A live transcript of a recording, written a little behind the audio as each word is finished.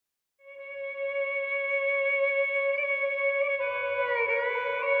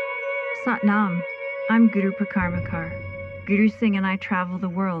Satnam. I'm Guru Prakarmakar. Guru Singh and I travel the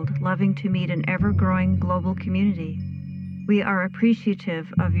world, loving to meet an ever-growing global community. We are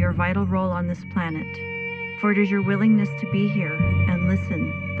appreciative of your vital role on this planet, for it is your willingness to be here and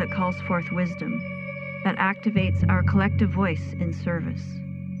listen that calls forth wisdom, that activates our collective voice in service.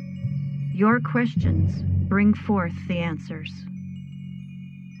 Your questions bring forth the answers.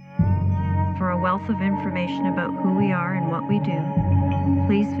 For a wealth of information about who we are and what we do,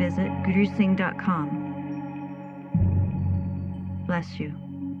 please visit gurusingh.com. Bless you.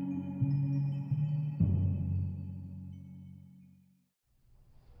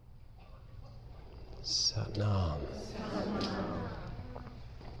 Satnam.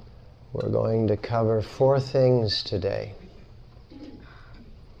 We're going to cover 4 things today.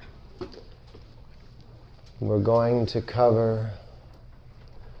 We're going to cover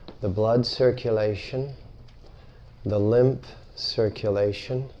the blood circulation, the lymph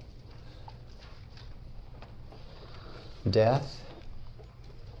circulation, death,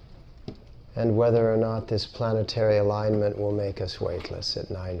 and whether or not this planetary alignment will make us weightless at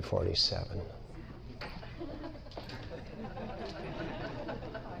 9:47.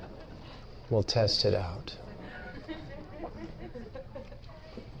 We'll test it out.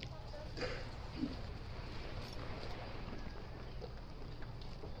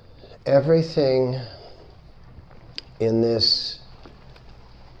 Everything in this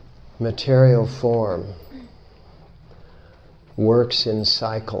material form works in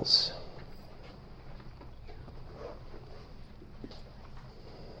cycles.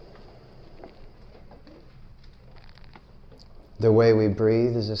 The way we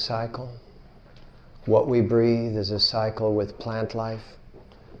breathe is a cycle. What we breathe is a cycle with plant life.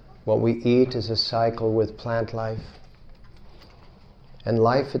 What we eat is a cycle with plant life. And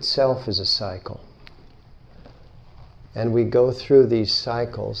life itself is a cycle. And we go through these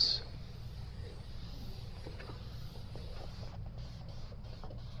cycles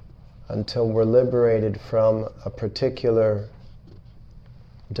until we're liberated from a particular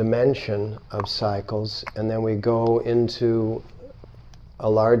dimension of cycles, and then we go into a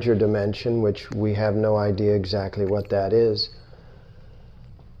larger dimension, which we have no idea exactly what that is,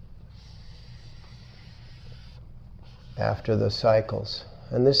 after the cycles.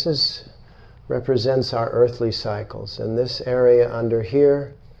 And this represents our earthly cycles. And this area under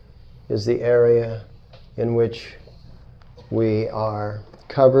here is the area in which we are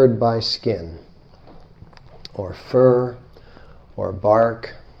covered by skin, or fur, or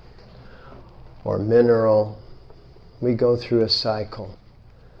bark, or mineral. We go through a cycle.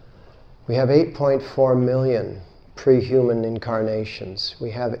 We have 8.4 million pre-human incarnations. We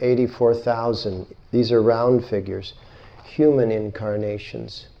have 84,000, these are round figures, human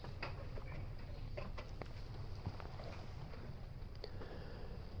incarnations.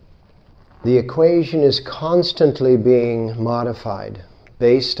 The equation is constantly being modified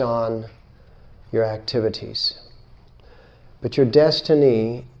based on your activities. But your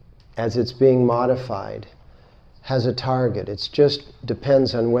destiny, as it's being modified, has a target. It just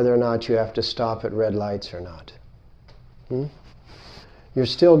depends on whether or not you have to stop at red lights or not. You're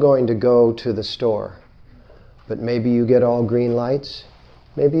still going to go to the store, but maybe you get all green lights,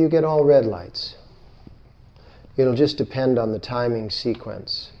 maybe you get all red lights. It'll just depend on the timing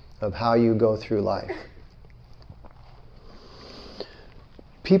sequence of how you go through life.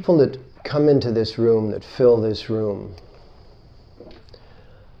 People that come into this room, that fill this room,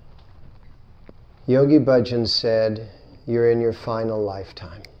 Yogi Bhajan said, you're in your final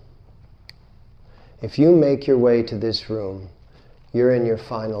lifetime. If you make your way to this room, you're in your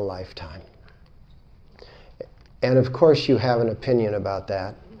final lifetime. And of course you have an opinion about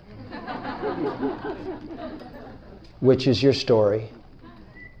that, which is your story.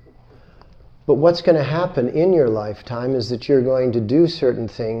 But what's going to happen in your lifetime is that you're going to do certain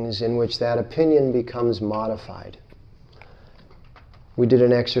things in which that opinion becomes modified. We did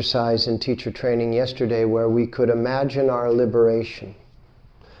an exercise in teacher training yesterday where we could imagine our liberation.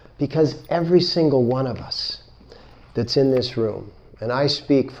 Because every single one of us that's in this room, and I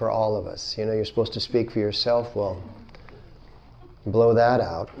speak for all of us, you know, you're supposed to speak for yourself, well, blow that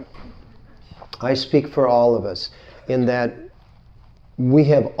out. I speak for all of us in that we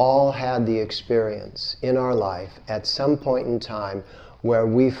have all had the experience in our life at some point in time where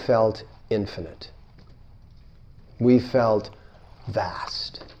we felt infinite. We felt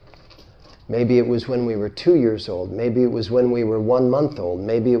vast. Maybe it was when we were 2 years old. Maybe it was when we were 1 month old.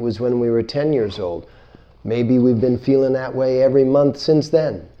 Maybe it was when we were 10 years old. Maybe we've been feeling that way every month since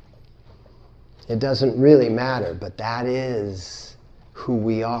then. It doesn't really matter, but that is who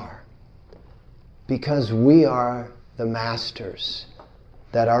we are. Because we are the masters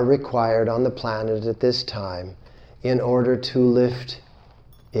that are required on the planet at this time in order to lift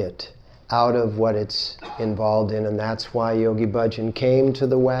it out of what it's involved in. And that's why Yogi Bhajan came to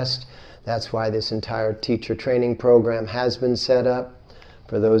the West. That's why this entire teacher training program has been set up.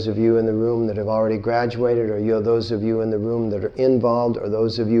 For those of you in the room that have already graduated, or those of you in the room that are involved, or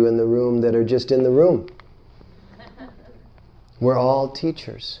those of you in the room that are just in the room. We're all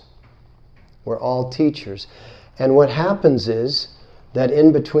teachers. We're all teachers. And what happens is that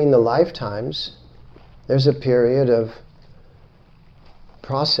in between the lifetimes, there's a period of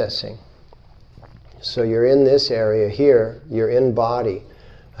processing. So you're in this area here, you're in body.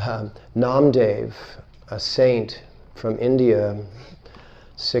 Namdev, a saint from India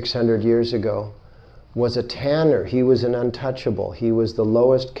 600 years ago, was a tanner. He was an untouchable. He was the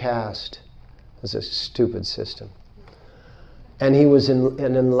lowest caste. It was a stupid system. And he was an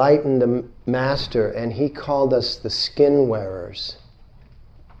enlightened master, and he called us the skin wearers.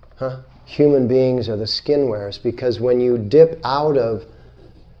 Human beings are the skin wearers, because when you dip out of,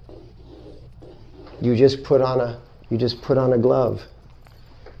 you just put on a glove.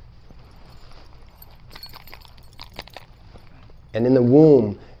 And in the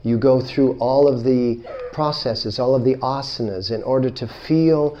womb, you go through all of the processes, all of the asanas, in order to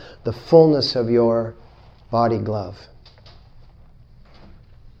feel the fullness of your body glove.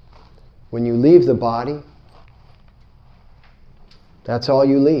 When you leave the body, that's all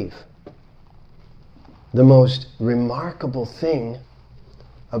you leave. The most remarkable thing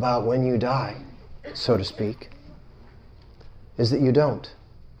about when you die, so to speak, is that you don't.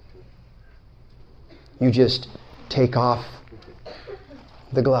 You just take off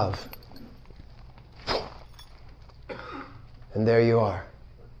the glove. And there you are.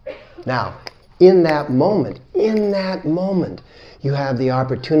 Now, in that moment, you have the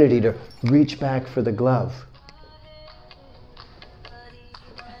opportunity to reach back for the glove.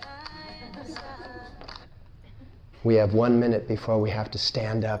 We have 1 minute before we have to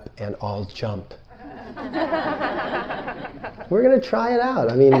stand up and all jump. We're going to try it out.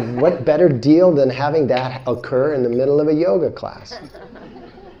 I mean, what better deal than having that occur in the middle of a yoga class?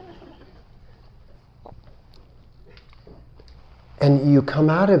 And you come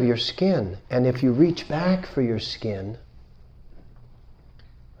out of your skin, and if you reach back for your skin,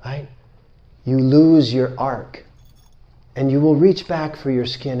 right, you lose your arc. And you will reach back for your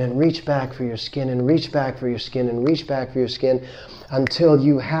skin, and reach back for your skin, and reach back for your skin, and reach back for your skin, until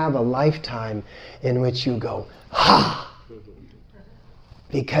you have a lifetime in which you go, ha!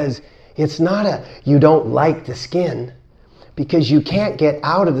 Because it's not you don't like the skin, because you can't get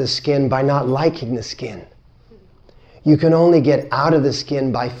out of the skin by not liking the skin. You can only get out of the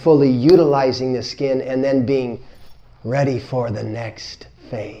skin by fully utilizing the skin and then being ready for the next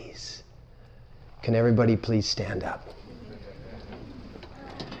phase. Can everybody please stand up?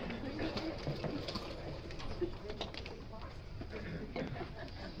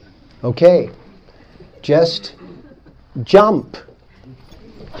 Okay, just jump.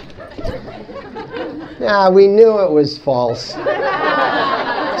 Yeah, we knew it was false.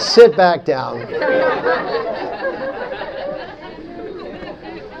 Sit back down.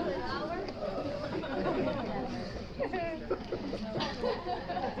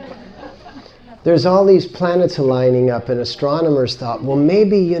 There's all these planets aligning up, and astronomers thought, well,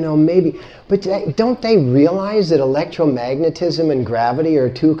 maybe. But don't they realize that electromagnetism and gravity are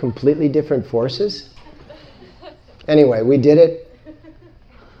two completely different forces? Anyway, we did it.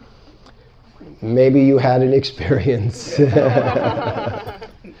 Maybe you had an experience.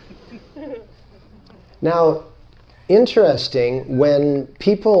 Now, interesting, when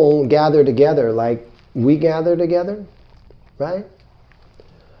people gather together, like we gather together, right?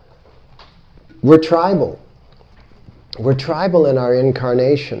 We're tribal. We're tribal in our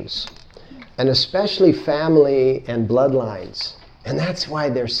incarnations, and especially family and bloodlines. And that's why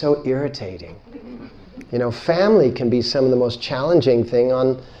they're so irritating. Family can be some of the most challenging thing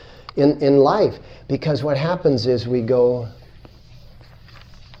in life, because what happens is we go,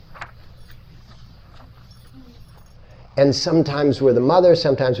 and sometimes we're the mother,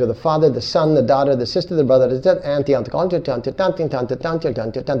 sometimes we're the father, the son, the daughter, the sister, the brother, the aunt, the uncle, the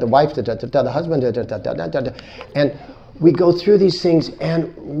wife, the husband, and we go through these things,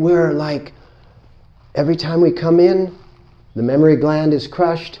 and we're like, every time we come in, the memory gland is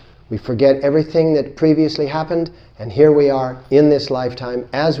crushed, we forget everything that previously happened, and here we are in this lifetime,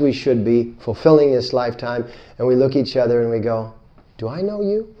 as we should be, fulfilling this lifetime, and we look at each other and we go, do I know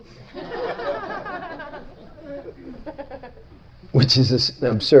you? Which is an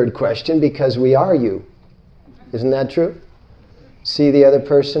absurd question, because we are you. Isn't that true? See the other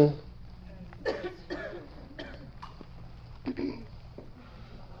person?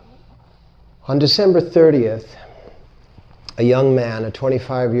 On December 30th, a young man, a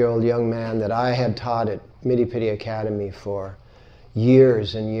 25-year-old young man that I had taught at Middipiti Academy for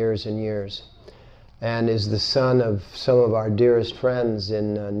years and years and years, and is the son of some of our dearest friends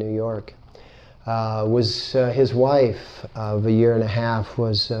in New York, his wife of a year and a half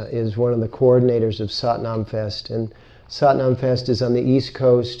is one of the coordinators of Satnam Fest, and Satnam Fest is on the East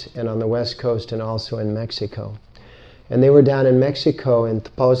Coast and on the West Coast and also in Mexico. And they were down in Mexico in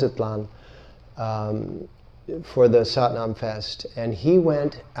Tepozatlan for the Satnam Fest, and he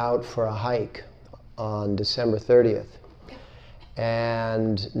went out for a hike on December 30th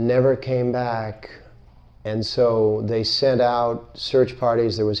and never came back. And so they sent out search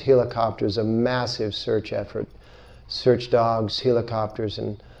parties. There was helicopters, a massive search effort, search dogs, helicopters,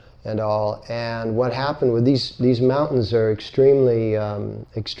 and all. And what happened with these mountains are extremely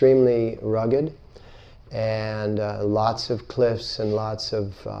extremely rugged, and lots of cliffs and lots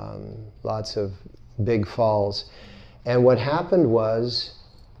of big falls. And what happened was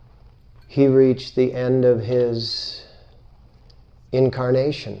he reached the end of his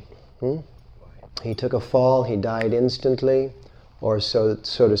incarnation. He took a fall, he died instantly, or so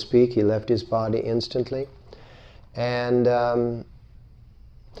to speak, he left his body instantly. And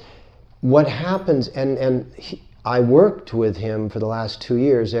what happens, I worked with him for the last 2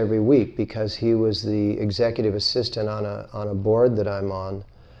 years every week because he was the executive assistant on a board that I'm on.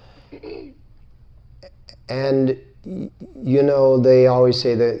 And you know, they always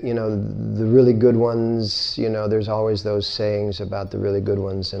say that, you know, the really good ones, you know, there's always those sayings about the really good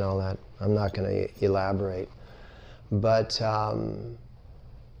ones and all that. I'm not going to elaborate. But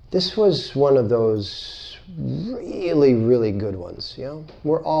this was one of those really, really good ones, you know.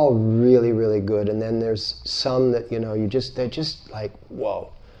 We're all really, really good. And then there's some that, you know, they're just like,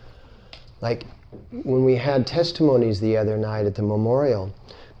 whoa. Like when we had testimonies the other night at the memorial,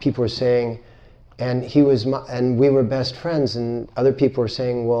 people were saying, and we were best friends, and other people were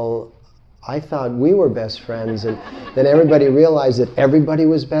saying, well, I thought we were best friends, and then everybody realized that everybody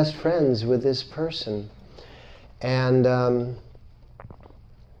was best friends with this person. And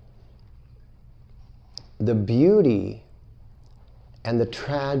the beauty and the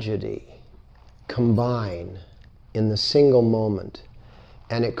tragedy combine in the single moment,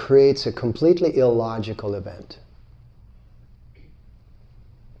 and it creates a completely illogical event.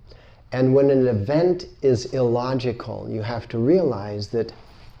 And when an event is illogical, you have to realize that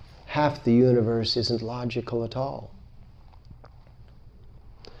half the universe isn't logical at all.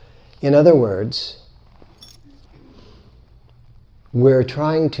 In other words, we're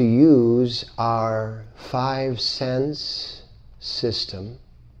trying to use our 5-sense system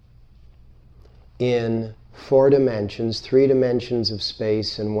in 4 dimensions, 3 dimensions of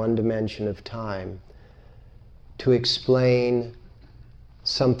space and 1 dimension of time, to explain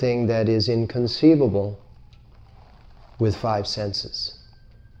something that is inconceivable with 5 senses.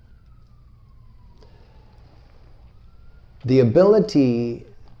 The ability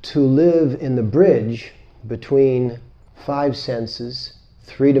to live in the bridge between 5 senses,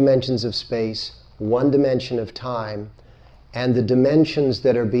 3 dimensions of space, 1 dimension of time, and the dimensions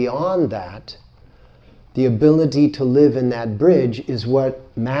that are beyond that, the ability to live in that bridge is what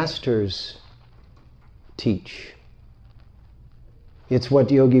masters teach. It's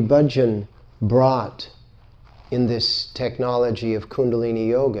what Yogi Bhajan brought in this technology of Kundalini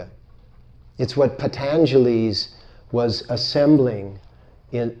Yoga. It's what Patanjali's was assembling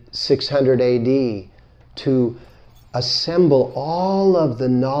in 600 AD to assemble all of the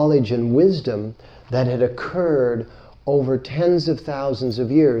knowledge and wisdom that had occurred over tens of thousands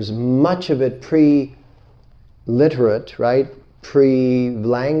of years, much of it pre-literate, right?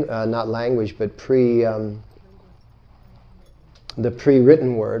 Not language, but the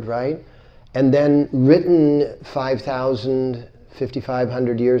pre-written word, right? And then written 5,000,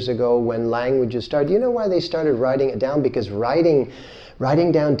 5,500 years ago when languages started. Do you know why they started writing it down? Because writing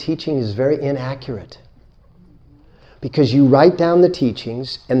down teaching is very inaccurate. Because you write down the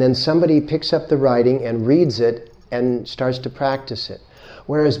teachings and then somebody picks up the writing and reads it and starts to practice it.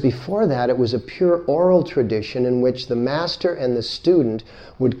 Whereas before that, it was a pure oral tradition in which the master and the student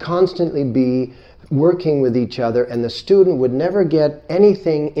would constantly be working with each other, and the student would never get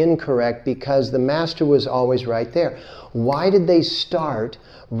anything incorrect because the master was always right there. Why did they start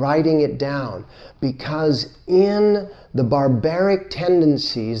writing it down? Because in the barbaric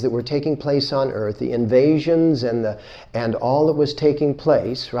tendencies that were taking place on earth, the invasions and all that was taking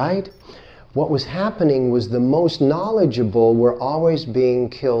place, right? What was happening was the most knowledgeable were always being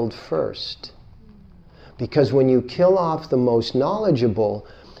killed first. Because when you kill off the most knowledgeable,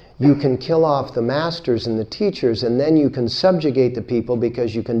 you can kill off the masters and the teachers, and then you can subjugate the people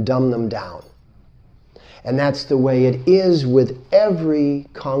because you can dumb them down. And that's the way it is with every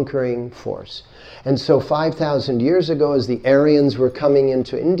conquering force. And so 5,000 years ago, as the Aryans were coming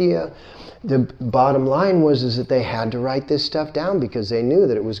into India, the bottom line was is that they had to write this stuff down because they knew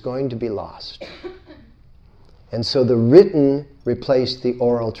that it was going to be lost. And so the written replaced the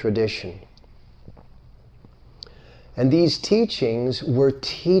oral tradition. And these teachings are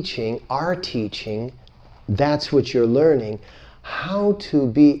teaching, that's what you're learning, how to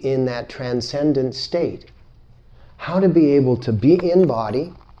be in that transcendent state. How to be able to be in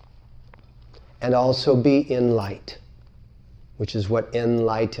body and also be in light, which is what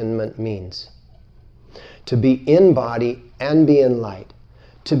enlightenment means. To be in body and be in light.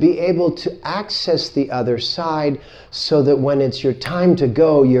 To be able to access the other side so that when it's your time to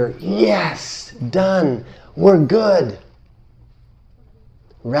go, you're, yes, done, we're good.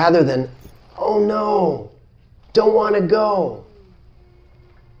 Rather than, oh no, don't want to go.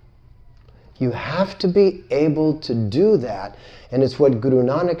 You have to be able to do that. And it's what Guru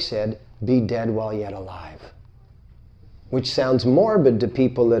Nanak said, be dead while yet alive. Which sounds morbid to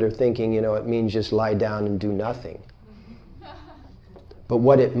people that are thinking, it means just lie down and do nothing. But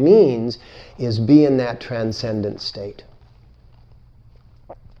what it means is be in that transcendent state.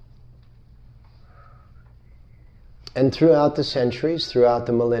 And throughout the centuries, throughout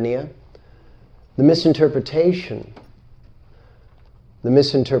the millennia, the misinterpretation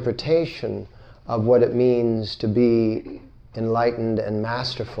of what it means to be enlightened and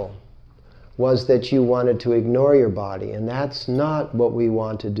masterful was that you wanted to ignore your body, and that's not what we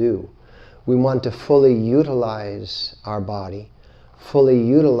want to do. We want to fully utilize our body, fully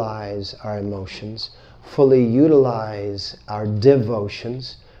utilize our emotions, fully utilize our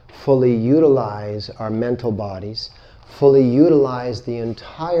devotions, fully utilize our mental bodies, fully utilize the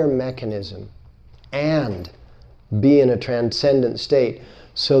entire mechanism, and be in a transcendent state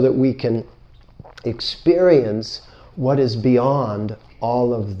so that we can experience what is beyond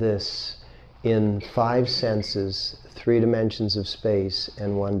all of this in 5 senses, 3 dimensions of space,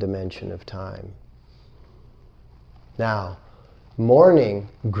 and 1 dimension of time. Now, mourning,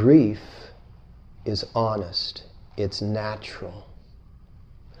 grief, is honest. It's natural.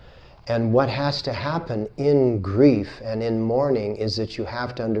 And what has to happen in grief and in mourning is that you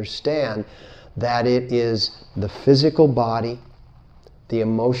have to understand that it is the physical body, the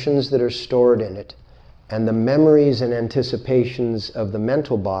emotions that are stored in it, and the memories and anticipations of the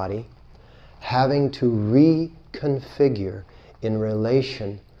mental body having to reconfigure in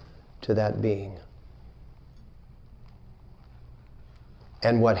relation to that being.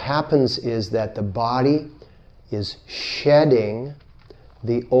 And what happens is that the body is shedding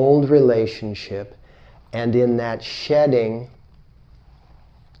the old relationship, and in that shedding,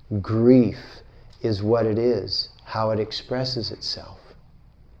 grief is what it is, how it expresses itself.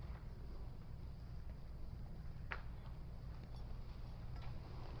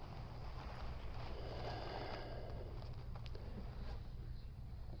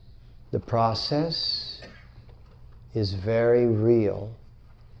 The process is very real.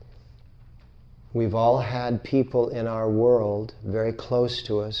 We've all had people in our world very close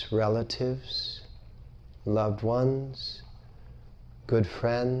to us, relatives, loved ones, good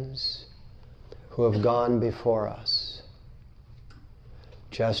friends, who have gone before us.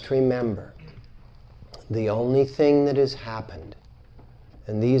 Just remember, the only thing that has happened,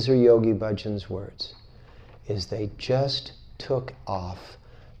 and these are Yogi Bhajan's words, is they just took off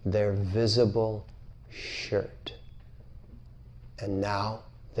their visible shirt. And now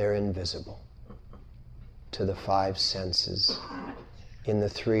they're invisible to the 5 senses in the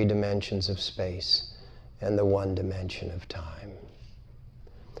 3 dimensions of space and the 1 dimension of time.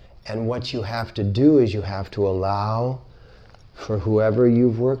 And what you have to do is you have to allow for whoever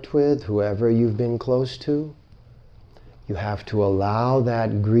you've worked with, whoever you've been close to, you have to allow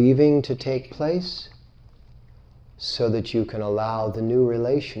that grieving to take place so that you can allow the new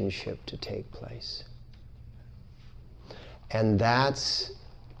relationship to take place. And that's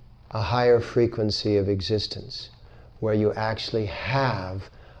a higher frequency of existence, where you actually have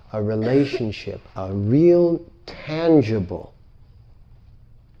a relationship, a real, tangible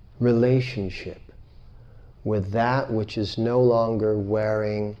relationship with that which is no longer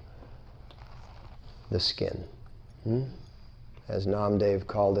wearing the skin. As Namdev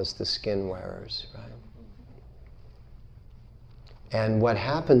called us, the skin wearers, right? And what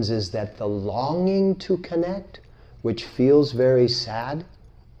happens is that the longing to connect, which feels very sad,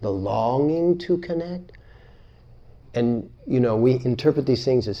 the longing to connect, and we interpret these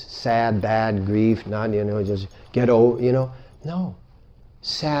things as sad, bad, grief, not, just get over, No,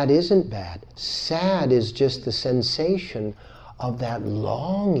 sad isn't bad. Sad is just the sensation of that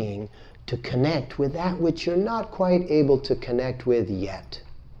longing to connect with that which you're not quite able to connect with yet.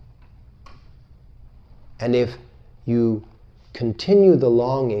 And if you continue the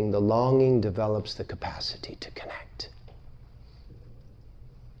longing develops the capacity to connect.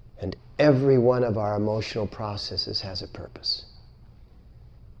 And every one of our emotional processes has a purpose.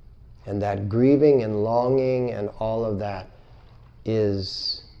 And that grieving and longing and all of that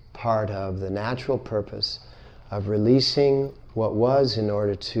is part of the natural purpose of releasing what was in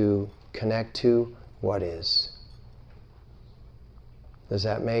order to connect to what is. Does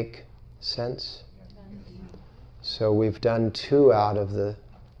that make sense? So we've done 2 out of the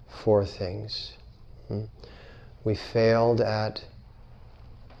 4 things. We failed at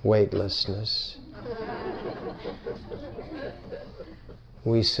weightlessness.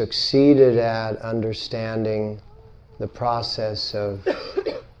 We succeeded at understanding the process of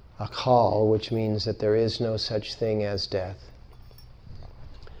akal, which means that there is no such thing as death.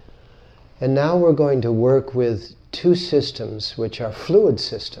 And now we're going to work with 2 systems which are fluid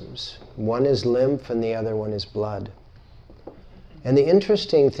systems. One is lymph and the other one is blood. And the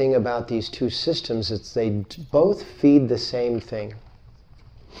interesting thing about these 2 systems is they both feed the same thing.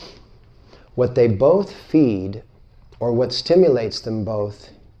 What they both feed, or what stimulates them both,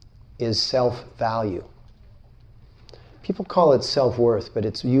 is self-value. People call it self-worth, but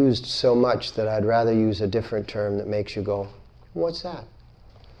it's used so much that I'd rather use a different term that makes you go, what's that?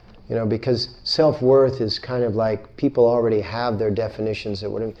 You know, because self-worth is kind of like people already have their definitions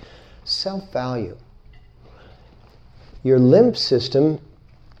of what it means. Self-value. Your lymph system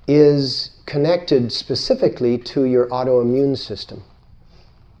is connected specifically to your autoimmune system.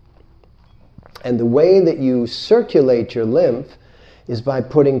 And the way that you circulate your lymph is by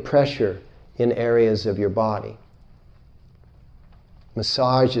putting pressure in areas of your body.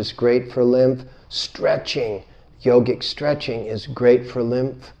 Massage is great for lymph. Stretching, yogic stretching is great for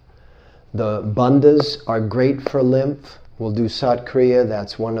lymph. The bandhas are great for lymph. We'll do Sat Kriya.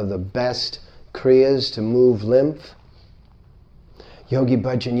 That's one of the best kriyas to move lymph. Yogi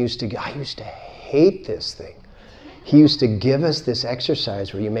Bhajan I used to hate this thing. He used to give us this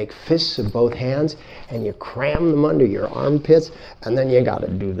exercise where you make fists of both hands and you cram them under your armpits and then you got to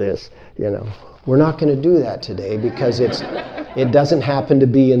do this, you know. We're not going to do that today because it doesn't happen to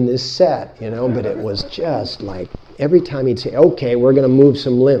be in this set, you know, but it was just like every time he'd say, okay, we're going to move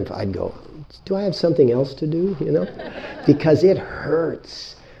some lymph, I'd go, do I have something else to do, you know? Because it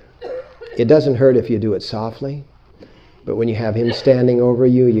hurts. It doesn't hurt if you do it softly, but when you have him standing over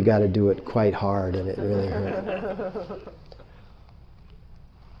you, you got to do it quite hard and it really hurts.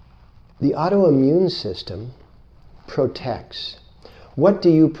 The autoimmune system protects. What do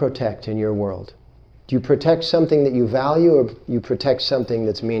you protect in your world? Do you protect something that you value or you protect something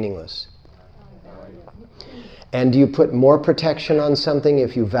that's meaningless? And do you put more protection on something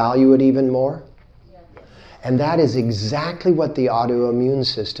if you value it even more? And that is exactly what the autoimmune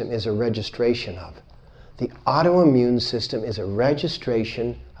system is a registration of. The autoimmune system is a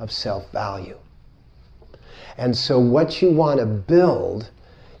registration of self-value. And so what you want to build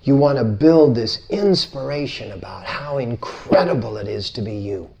this inspiration about how incredible it is to be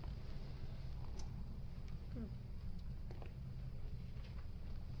you.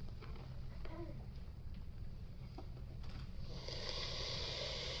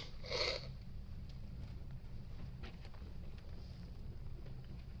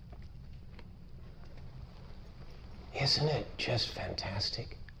 Isn't it just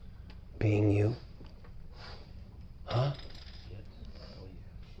fantastic being you? Huh?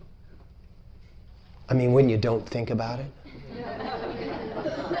 I mean, when you don't think about it.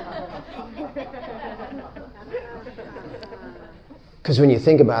 Because when you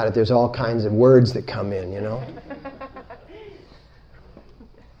think about it, there's all kinds of words that come in, you know?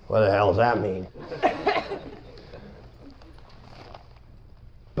 What the hell does that mean?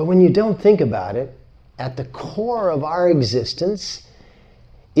 But when you don't think about it, at the core of our existence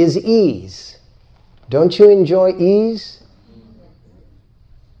is ease. Don't you enjoy ease?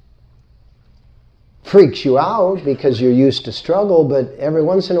 Freaks you out because you're used to struggle, but every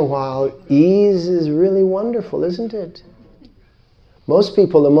once in a while, ease is really wonderful, isn't it? Most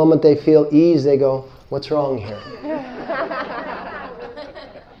people, the moment they feel ease, they go, what's wrong here?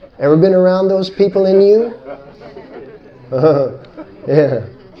 Ever been around those people in you? Yeah.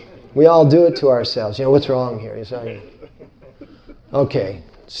 We all do it to ourselves. You know, what's wrong here? You say, okay,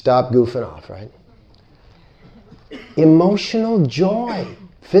 stop goofing off, right? Emotional joy.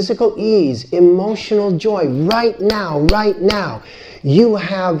 Physical ease, emotional joy, right now. You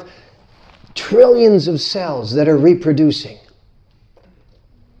have trillions of cells that are reproducing.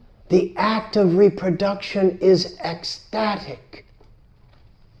 The act of reproduction is ecstatic.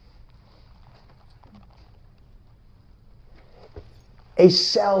 A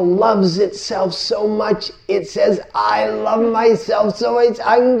cell loves itself so much, it says, I love myself so much,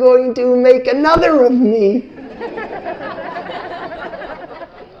 I'm going to make another of me.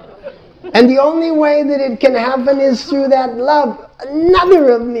 And the only way that it can happen is through that love, another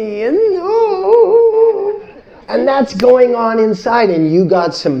of me. And that's going on inside, and you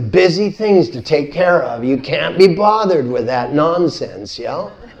got some busy things to take care of. You can't be bothered with that nonsense, yeah?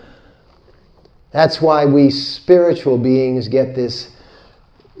 That's why we spiritual beings get this,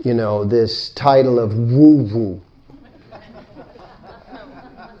 this title of woo-woo.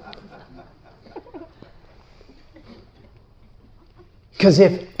 Because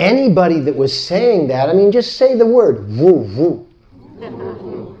if anybody that was saying that, just say the word, woo-woo.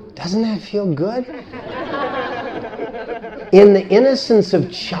 Doesn't that feel good? In the innocence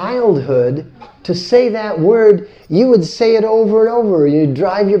of childhood, to say that word, you would say it over and over. You'd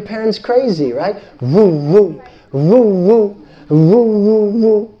drive your parents crazy, right? Woo-woo, woo-woo,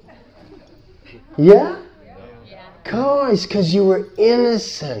 woo-woo-woo. Yeah? Of course, because you were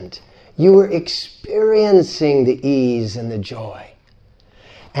innocent. You were experiencing the ease and the joy.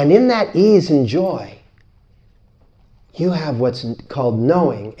 And in that ease and joy, you have what's called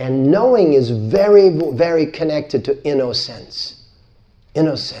knowing. And knowing is very, very connected to innocence.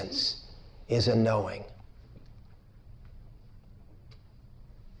 Innocence is a knowing.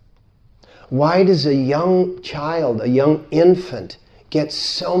 Why does a young child, a young infant, get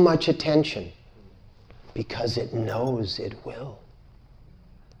so much attention? Because it knows it will.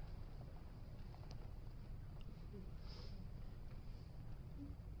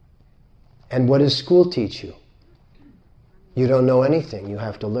 And what does school teach you? You don't know anything, you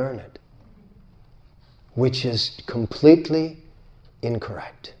have to learn it. Which is completely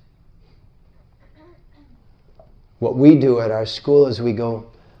incorrect. What we do at our school is we go,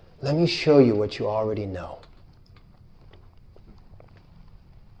 let me show you what you already know.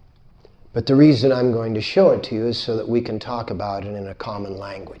 But the reason I'm going to show it to you is so that we can talk about it in a common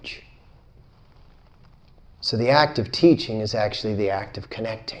language. So the act of teaching is actually the act of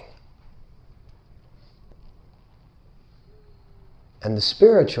connecting. And the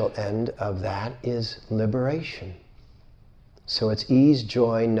spiritual end of that is liberation. So it's ease,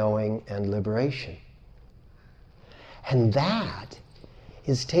 joy, knowing, and liberation. And that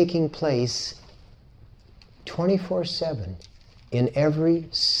is taking place 24/7 in every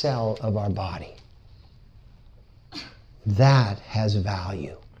cell of our body. That has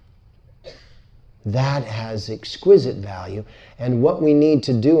value. That has exquisite value. And what we need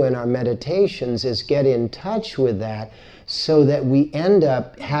to do in our meditations is get in touch with that so that we end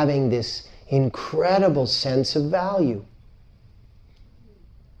up having this incredible sense of value.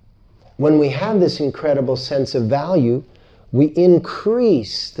 When we have this incredible sense of value, we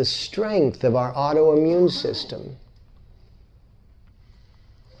increase the strength of our autoimmune system.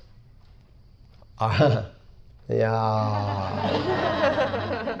 Yeah.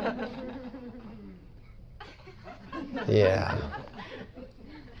 Yeah.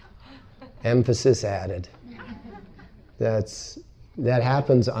 Emphasis added. That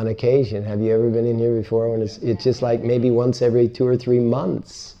happens on occasion. Have you ever been in here before when it's just like maybe once every 2 or 3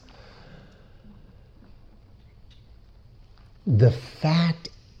 months? The fact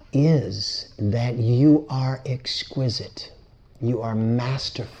is that you are exquisite. You are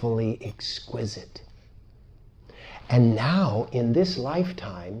masterfully exquisite. And now, in this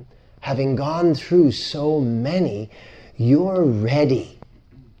lifetime, having gone through so many, you're ready.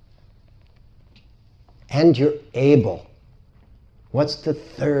 And you're able. What's the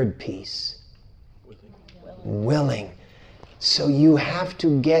third piece? Willing. So you have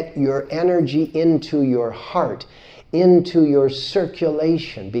to get your energy into your heart, into your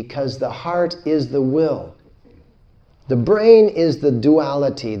circulation, because the heart is the will. The brain is the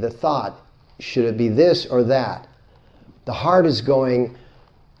duality, the thought. Should it be this or that? The heart is going,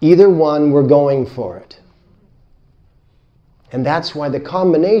 either one, we're going for it. And that's why the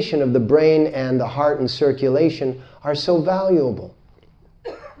combination of the brain and the heart and circulation are so valuable.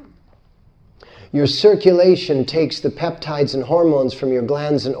 Your circulation takes the peptides and hormones from your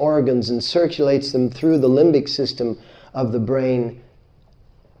glands and organs and circulates them through the limbic system of the brain.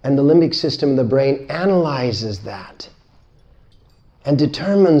 And the limbic system of the brain analyzes that and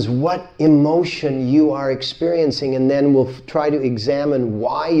determines what emotion you are experiencing, and then will try to examine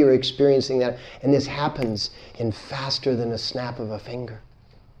why you're experiencing that. And this happens in faster than a snap of a finger.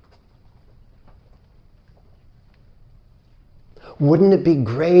 Wouldn't it be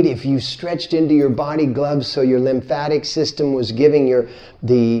great if you stretched into your body gloves so your lymphatic system was giving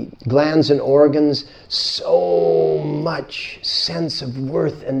the glands and organs so much sense of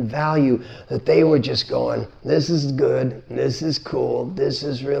worth and value that they were just going, this is good, this is cool, this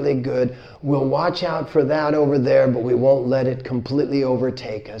is really good. We'll watch out for that over there, but we won't let it completely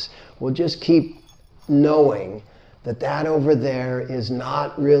overtake us. We'll just keep knowing that that over there is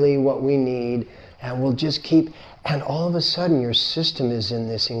not really what we need, and we'll just keep... And all of a sudden, your system is in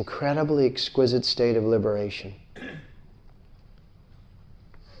this incredibly exquisite state of liberation.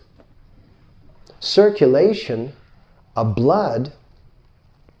 Circulation of blood,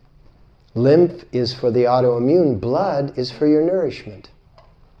 lymph is for the autoimmune, blood is for your nourishment.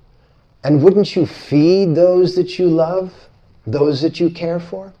 And wouldn't you feed those that you love, those that you care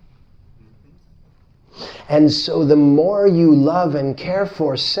for? And so the more you love and care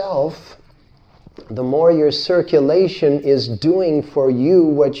for self, the more your circulation is doing for you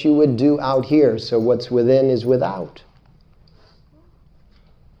what you would do out here. So what's within is without.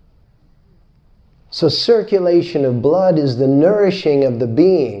 So circulation of blood is the nourishing of the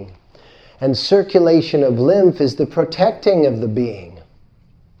being, and circulation of lymph is the protecting of the being.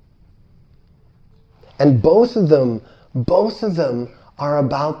 And both of them are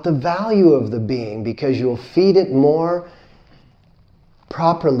about the value of the being, because you'll feed it more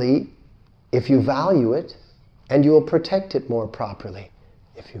properly if you value it, and you will protect it more properly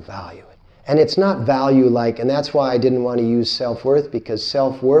if you value it. And it's not value like, and that's why I didn't want to use self-worth, because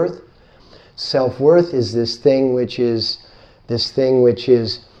self-worth is this thing which is, this thing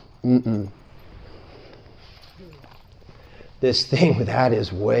that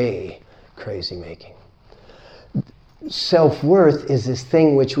is way crazy making. Self-worth is this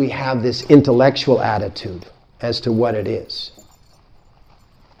thing which we have this intellectual attitude as to what it is.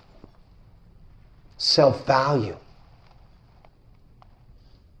 Self-value.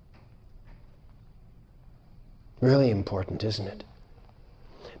 Really important, isn't it?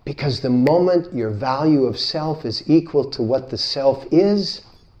 Because the moment your value of self is equal to what the self is,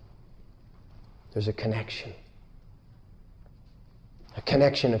 there's a connection. A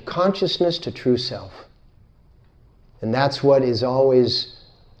connection of consciousness to true self. And that's what is always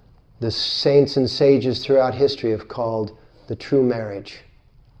the saints and sages throughout history have called the true marriage.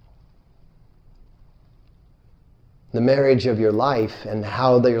 The marriage of your life and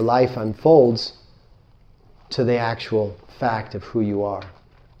how your life unfolds to the actual fact of who you are.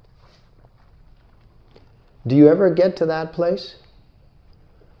 Do you ever get to that place?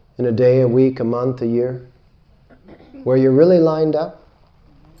 In a day, a week, a month, a year? Where you're really lined up?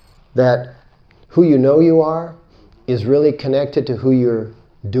 That who you know you are is really connected to who your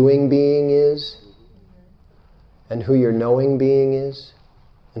doing being is? And who your knowing being is?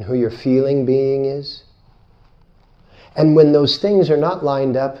 And who your feeling being is? And when those things are not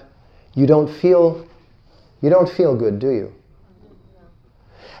lined up, you don't feel good, do you?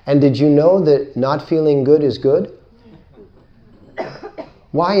 And did you know that not feeling good is good?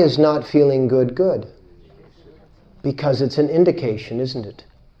 Why is not feeling good good? Because it's an indication, isn't it?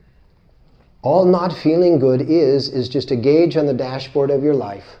 All not feeling good is just a gauge on the dashboard of your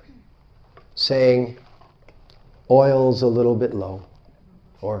life saying oil's a little bit low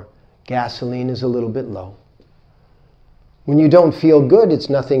or gasoline is a little bit low. When you don't feel good, it's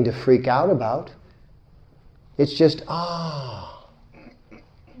nothing to freak out about. It's just,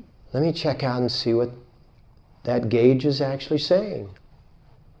 let me check out and see what that gauge is actually saying.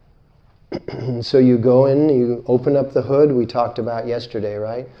 So you go in, you open up the hood, we talked about yesterday,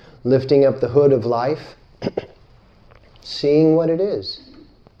 right? Lifting up the hood of life, seeing what it is.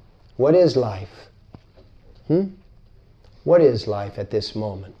 What is life? What is life at this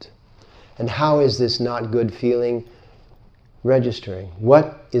moment? And how is this not good feeling registering?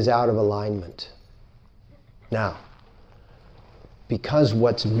 What is out of alignment? Now, because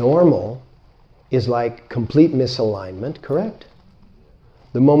what's normal is like complete misalignment, correct?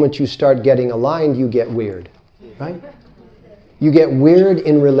 The moment you start getting aligned, you get weird, right? You get weird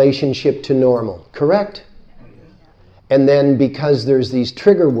in relationship to normal, correct? And then because there's these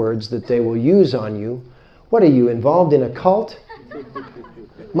trigger words that they will use on you, what are you, involved in a cult?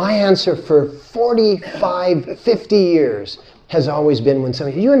 My answer for 45, 50 years has always been when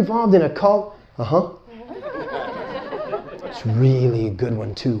somebody, are you involved in a cult? Uh-huh. It's really a good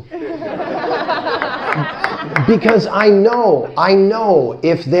one too. Because I know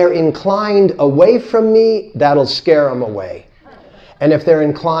if they're inclined away from me, that'll scare them away. And if they're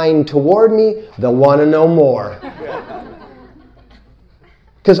inclined toward me, they'll want to know more.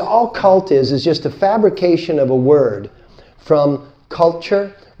 Because all cult is just a fabrication of a word from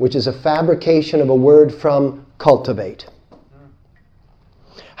culture, which is a fabrication of a word from cultivate.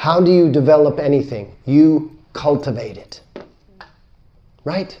 How do you develop anything? You cultivate it.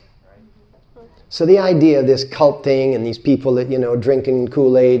 Right? So the idea of this cult thing and these people that, drinking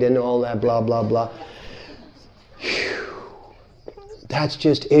Kool-Aid and all that blah, blah, blah, that's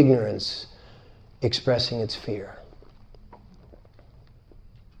just ignorance expressing its fear.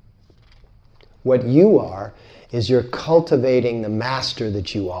 What you are is you're cultivating the master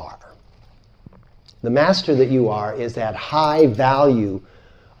that you are. The master that you are is that high value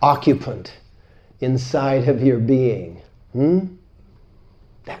occupant inside of your being.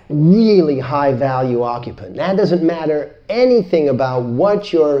 That really high value occupant. That doesn't matter anything about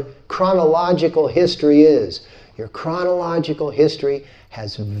what your chronological history is. Your chronological history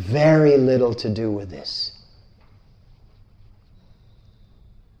has very little to do with this.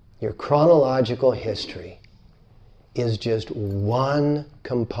 Your chronological history is just one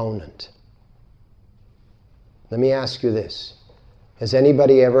component. Let me ask you this. Has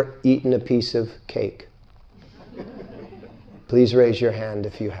anybody ever eaten a piece of cake? Please raise your hand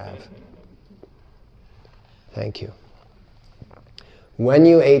if you have. Thank you. When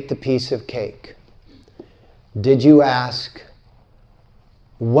you ate the piece of cake, did you ask,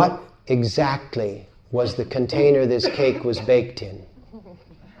 what exactly was the container this cake was baked in?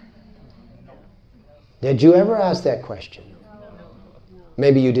 Did you ever ask that question?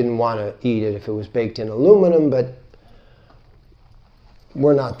 Maybe you didn't want to eat it if it was baked in aluminum, but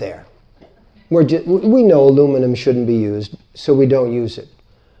we're not there. We know aluminum shouldn't be used, so we don't use it.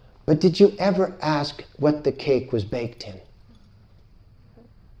 But did you ever ask what the cake was baked in?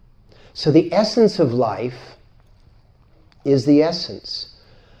 So the essence of life is the essence.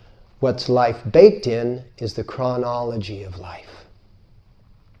 What's life baked in is the chronology of life.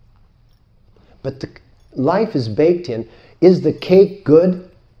 But the life is baked in. Is the cake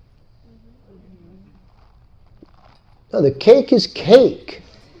good? No, the cake is cake.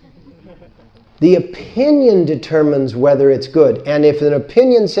 The opinion determines whether it's good. And if an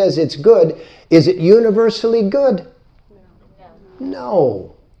opinion says it's good, is it universally good?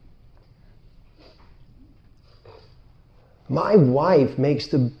 No. My wife makes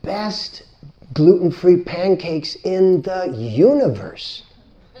the best gluten-free pancakes in the universe.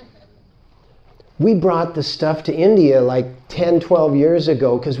 We brought the stuff to India like 10, 12 years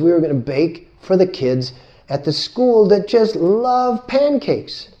ago because we were going to bake for the kids at the school that just love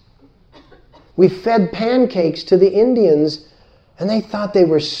pancakes. We fed pancakes to the Indians and they thought they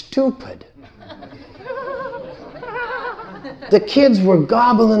were stupid. The kids were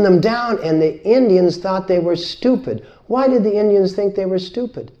gobbling them down and the Indians thought they were stupid. Why did the Indians think they were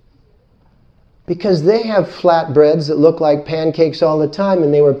stupid? Because they have flatbreads that look like pancakes all the time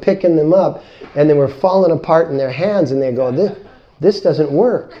and they were picking them up and they were falling apart in their hands and they go, this doesn't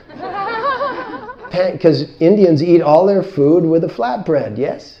work. Because Indians eat all their food with a flatbread,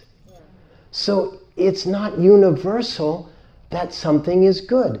 yes? So it's not universal that something is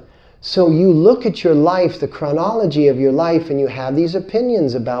good. So you look at your life, the chronology of your life, and you have these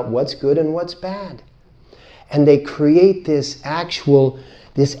opinions about what's good and what's bad. And they create this actual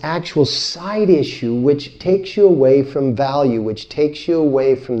side issue which takes you away from value, which takes you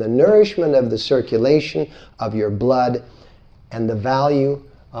away from the nourishment of the circulation of your blood and the value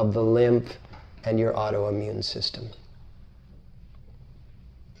of the lymph and your autoimmune system.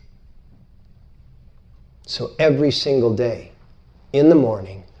 So every single day, in the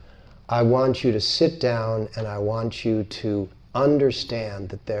morning, I want you to sit down and I want you to understand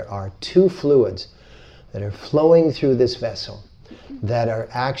that there are two fluids that are flowing through this vessel that are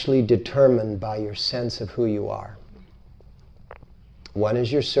actually determined by your sense of who you are. One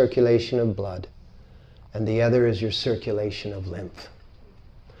is your circulation of blood, and the other is your circulation of lymph.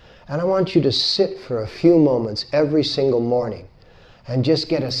 And I want you to sit for a few moments every single morning and just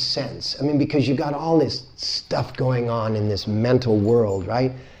get a sense. I mean, because you got all this stuff going on in this mental world,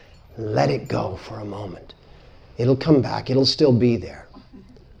 right? Let it go for a moment. It'll come back. It'll still be there.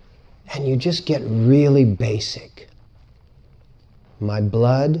 And you just get really basic. My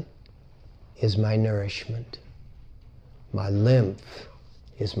blood is my nourishment. My lymph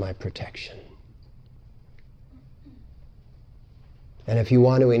is my protection. And if you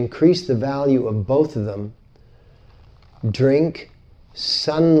want to increase the value of both of them, drink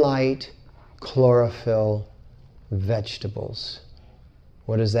sunlight, chlorophyll, vegetables.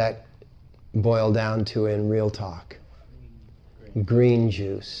 What does that boil down to in real talk? Green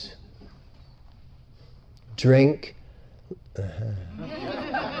juice. Drink.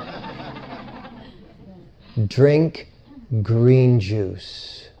 Drink green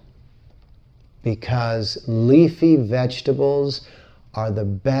juice. Because leafy vegetables are the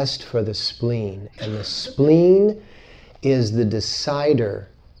best for the spleen. And the spleen is the decider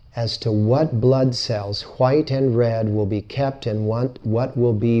as to what blood cells, white and red, will be kept and what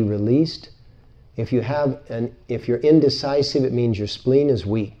will be released. If you're indecisive, it means your spleen is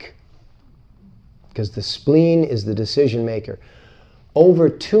weak. Because the spleen is the decision maker. Over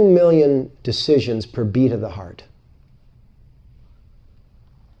 2 million decisions per beat of the heart.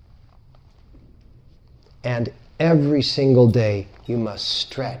 And every single day you must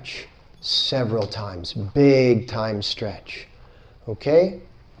stretch several times. Big time stretch. Okay?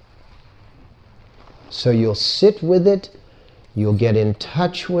 So you'll sit with it, you'll get in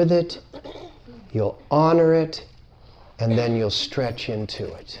touch with it, you'll honor it, and then you'll stretch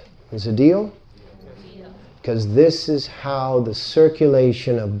into it. Is it a deal? Because this is how the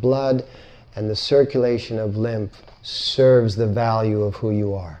circulation of blood and the circulation of lymph serves the value of who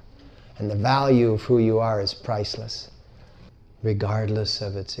you are. And the value of who you are is priceless. Regardless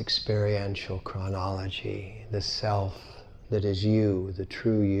of its experiential chronology, the self that is you, the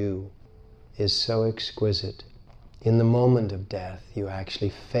true you, is so exquisite. In the moment of death, you actually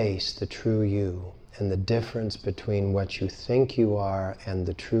face the true you, and the difference between what you think you are and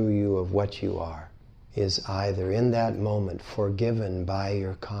the true you of what you are is either in that moment forgiven by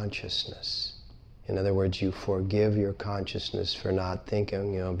your consciousness. In other words, you forgive your consciousness for not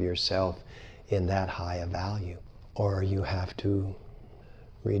thinking of yourself in that high a value, or you have to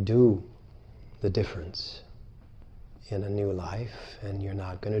redo the difference in a new life, and you're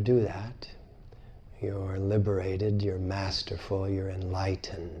not going to do that. You're liberated, you're masterful, you're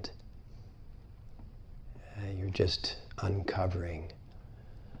enlightened. You're just uncovering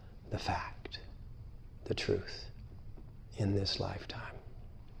the fact, the truth, in this lifetime.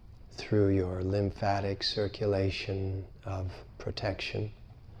 Through your lymphatic circulation of protection,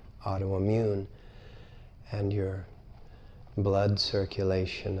 autoimmune, and your blood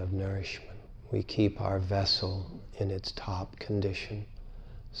circulation of nourishment. We keep our vessel in its top condition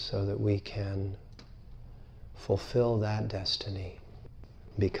so that we can fulfill that destiny,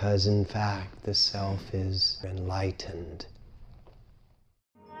 because in fact the self is enlightened.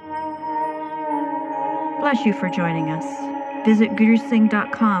 Bless you for joining us. Visit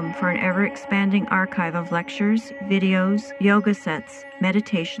gurusingh.com for an ever-expanding archive of lectures, videos, yoga sets,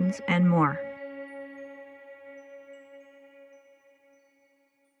 meditations, and more.